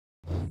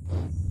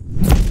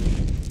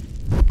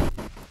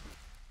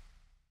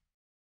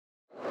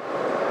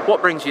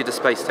What brings you to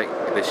Space Tech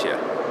this year?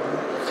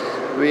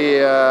 We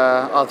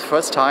are the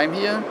first time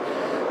here,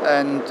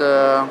 and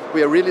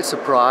we are really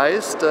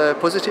surprised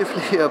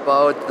positively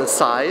about the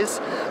size,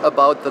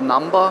 about the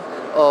number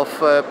of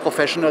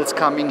professionals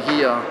coming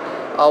here.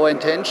 Our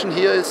intention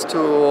here is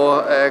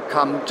to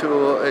come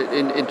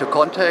into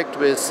contact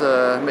with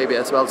maybe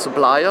as well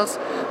suppliers,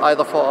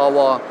 either for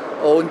our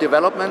own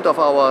development of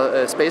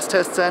our space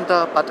test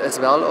center, but as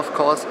well, of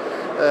course,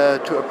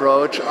 to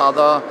approach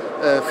other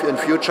and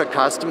future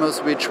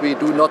customers which we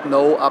do not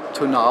know up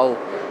to now,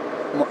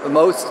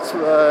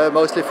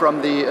 mostly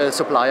from the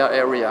supplier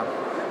area.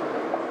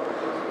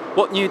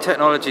 What new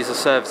technologies or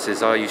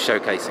services are you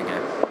showcasing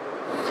here?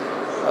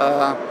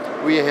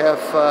 We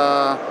have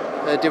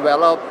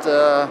developed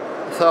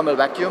thermal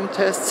vacuum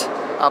tests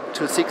up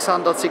to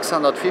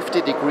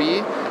 650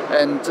 degrees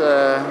and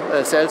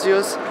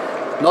Celsius,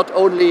 not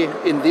only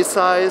in this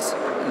size,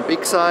 in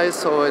big size,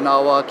 so in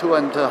our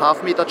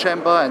 2.5 meter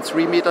chamber and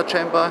 3 meter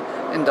chamber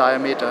in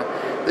diameter.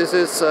 This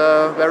is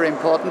very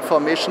important for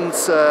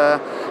missions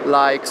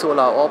like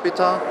Solar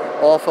Orbiter,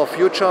 or for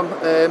future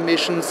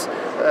missions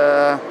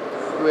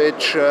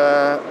which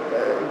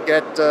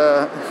get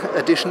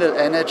additional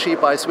energy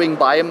by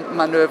swing-by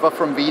maneuver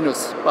from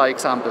Venus, by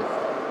example.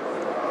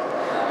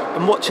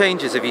 And what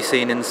changes have you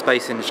seen in the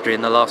space industry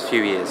in the last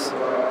few years?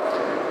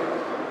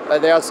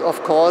 There's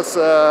of course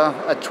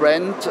a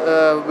trend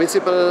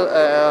visible,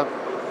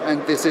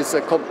 and this is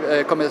a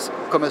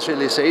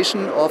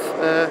commercialization of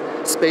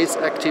space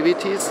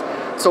activities,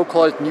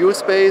 so-called new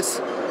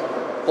space.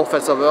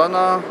 Professor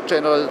Werner,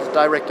 General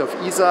Director of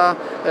ESA,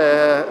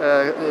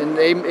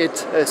 named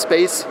it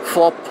Space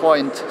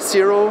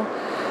 4.0,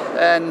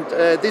 and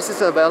this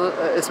is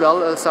as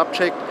well a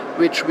subject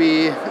which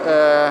we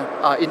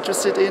are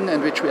interested in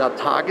and which we are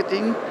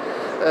targeting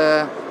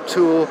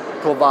to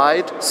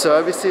provide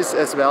services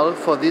as well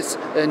for this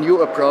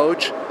new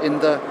approach in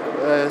the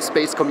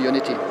space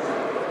community.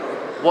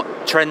 What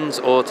trends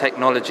or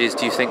technologies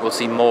do you think we'll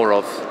see more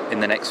of in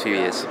the next few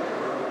years?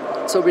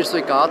 So with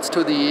regards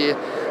to the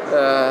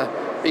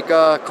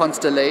bigger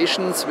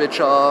constellations which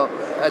are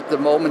at the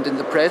moment in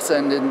the press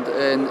and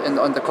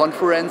on the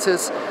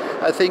conferences,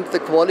 I think the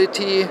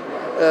quality,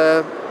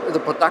 the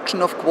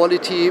production of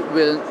quality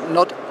will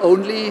not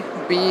only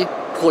be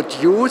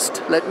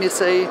produced, let me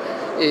say,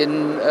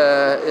 in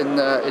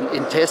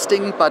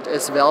testing, but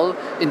as well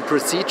in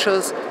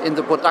procedures in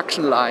the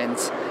production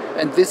lines.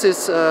 And this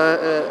is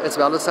as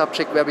well a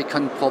subject where we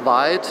can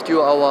provide,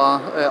 due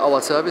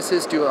our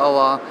services, due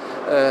our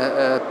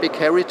big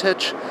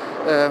heritage.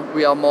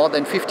 We are more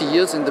than 50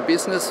 years in the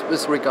business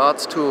with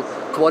regards to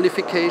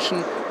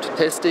qualification, to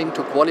testing,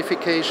 to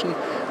qualification,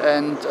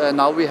 and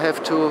now we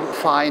have to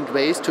find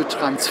ways to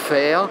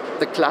transfer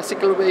the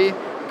classical way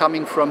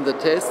coming from the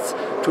tests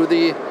to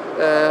the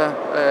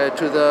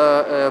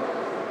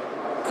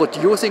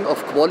producing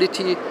of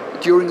quality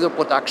during the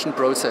production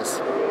process.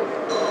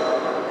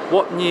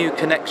 What new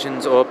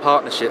connections or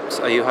partnerships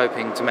are you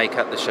hoping to make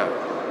at the show?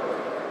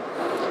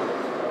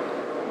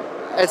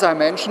 As I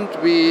mentioned,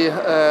 we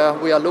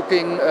are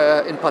looking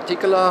in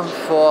particular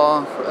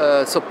for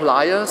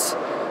suppliers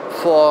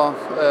for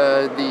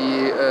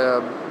the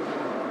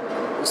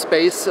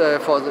space,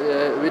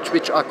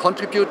 which are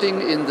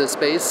contributing in the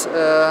space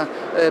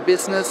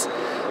business,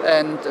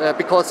 and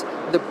because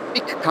the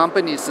big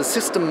companies, the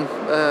system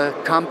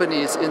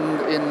companies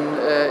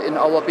in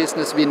our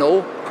business, we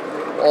know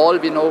all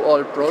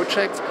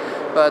projects,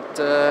 but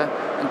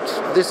and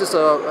this is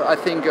I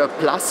think a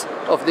plus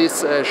of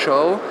this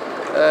show.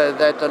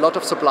 That a lot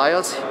of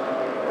suppliers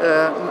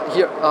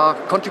here are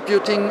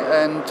contributing,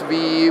 and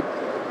we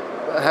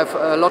have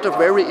a lot of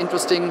very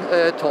interesting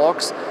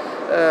talks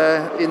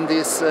in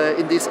this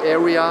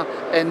area,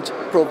 and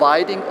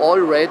providing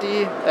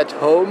already at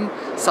home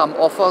some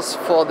offers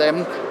for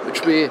them,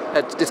 which we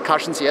had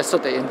discussions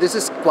yesterday. And this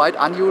is quite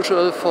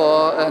unusual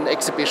for an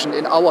exhibition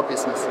in our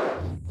business.